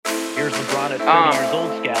Here's LeBron at 30 years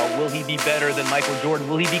old, Scal. Will he be better than Michael Jordan?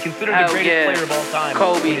 Will he be considered the greatest player of all time?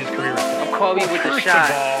 Kobe. In his career? Kobe with the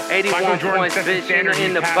shot. 81 points, bitch,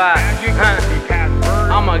 in the box.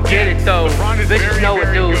 I'ma get it though. Bitches know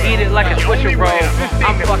it, dude. Eat it like a Swisher roll.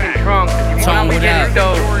 I'm fucking drunk. I'ma get it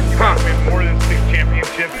though.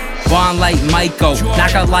 Born like Michael,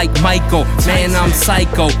 knock out like Michael. Man, I'm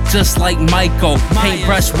psycho, just like Michael.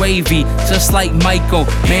 Paintbrush wavy, just like Michael.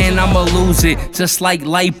 Man, I'ma lose it, just like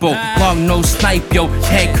Lipo. Long no snipe, yo.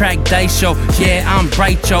 Head crack dice, yo. Yeah, I'm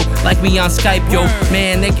bright, yo. Like me on Skype, yo.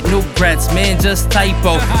 Man, they new grats, man, just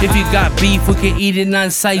typo. If you got beef, we can eat it on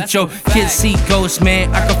sight, yo. Kids see ghosts,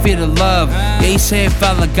 man, I can feel the love. They said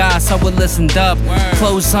fella guys, so we listened up.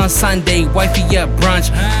 Close on Sunday, wifey at brunch.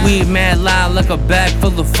 We mad loud like a bag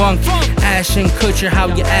full of funk. Ashton Kutcher, how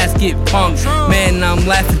your ass get punked. Man, I'm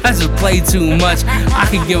laughing, I just play too much. I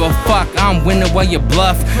could give a fuck, I'm winning while you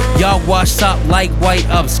bluff. Y'all washed up like white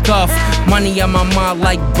up scuff. Money on my mind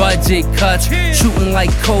like budget cuts. Shooting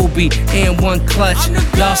like Kobe in one clutch.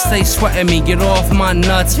 Y'all stay sweating me, get off my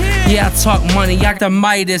nuts. Yeah, I talk money, I got the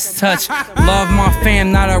Midas touch. Love my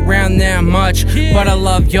fam, not around that much. But I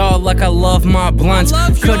love y'all like I love my blunts.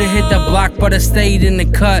 Could've hit the block, but I stayed in the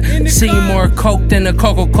cut. See more coke than a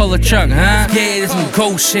Coca-Cola truck, huh? Yeah, this some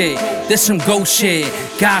ghost shit. This some ghost shit.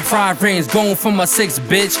 Got 5 rings going for my 6,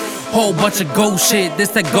 bitch. Whole bunch of ghost shit. This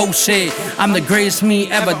that ghost shit. I'm the greatest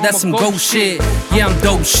me ever. That's some ghost shit. Yeah, I'm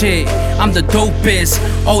dope shit. I'm the dopest.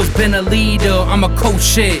 Always been a leader. I'm a coach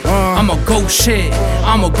shit. I'm a ghost shit.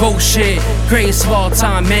 I'm a ghost shit. Greatest of all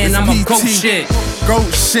time, man. I'm a ghost shit.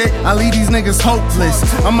 Ghost shit, I leave these niggas hopeless.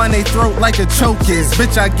 I'm on they throat like a chokers.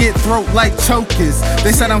 Bitch, I get throat like chokers.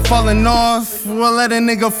 They said I'm falling off, well let a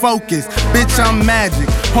nigga focus. Bitch, I'm magic,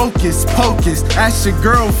 hocus pocus. Ask your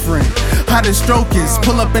girlfriend how the stroke is.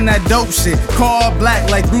 Pull up in that dope shit, call black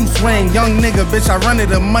like Bruce Wayne. Young nigga, bitch, I run it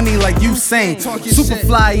the money like Usain.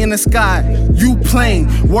 Superfly in the sky, you plain.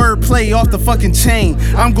 Wordplay off the fucking chain,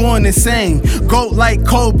 I'm going insane. GOAT like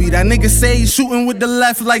Kobe, that nigga say he's shooting with the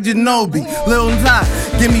left like Ginobili. Lil Lot,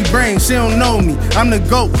 give me brain, she don't know me. I'm the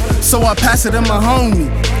GOAT, so I pass it to my homie.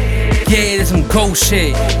 Yeah, this some ghost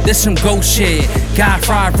shit. This some ghost shit. Got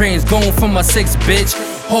 5 rings going for my 6, bitch.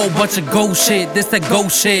 Whole bunch of ghost shit. This that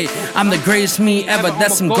ghost shit. I'm the greatest me ever.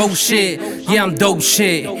 That's some ghost shit. Yeah, I'm dope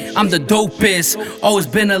shit. I'm the dopest. Always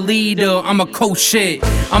been a leader. I'm a coach shit.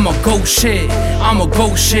 I'm a ghost shit. I'm a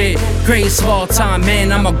ghost shit. Greatest of all time,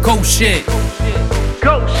 man. I'm a ghost shit.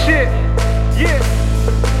 Ghost shit. Yeah.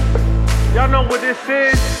 Y'all know what this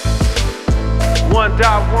is.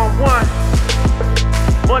 1.11.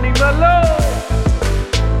 Money Mellow.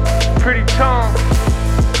 Pretty Tom.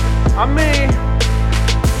 I mean,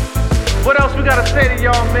 what else we gotta say to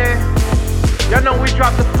y'all, man? Y'all know we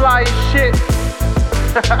drop the flyest shit.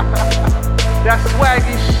 That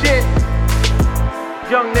swaggy shit.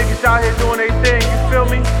 Young niggas out here doing their thing, you feel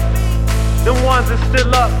me? Them ones that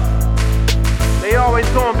still up, they always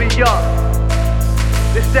gonna be up.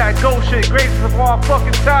 This that ghost shit, greatest of all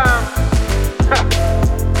fucking time.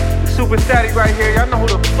 Super Static right here, y'all know who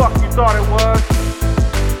the fuck you thought it was,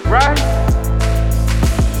 right?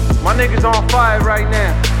 My niggas on fire right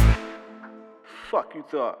now. Fuck you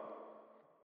thought.